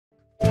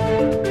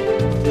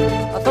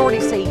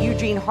Authorities say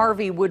Eugene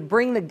Harvey would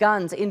bring the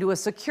guns into a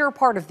secure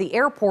part of the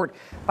airport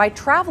by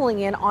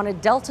traveling in on a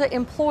Delta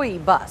employee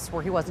bus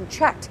where he wasn't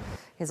checked.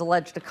 His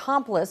alleged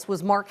accomplice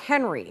was Mark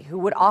Henry, who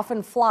would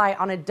often fly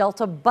on a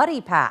Delta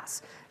buddy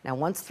pass. Now,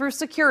 once through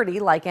security,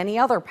 like any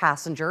other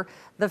passenger,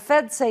 the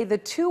feds say the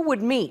two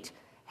would meet.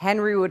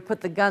 Henry would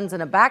put the guns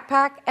in a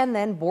backpack and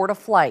then board a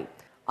flight.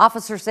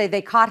 Officers say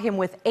they caught him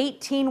with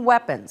 18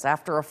 weapons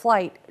after a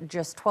flight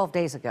just 12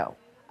 days ago.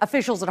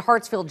 Officials at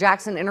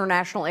Hartsfield-Jackson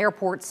International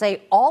Airport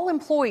say all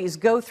employees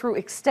go through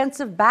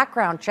extensive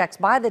background checks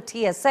by the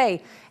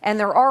TSA, and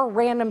there are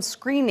random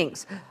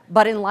screenings.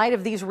 But in light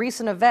of these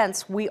recent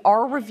events, we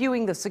are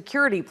reviewing the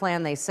security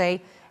plan, they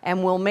say,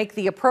 and will make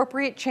the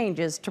appropriate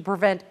changes to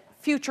prevent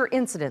future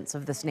incidents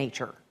of this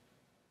nature.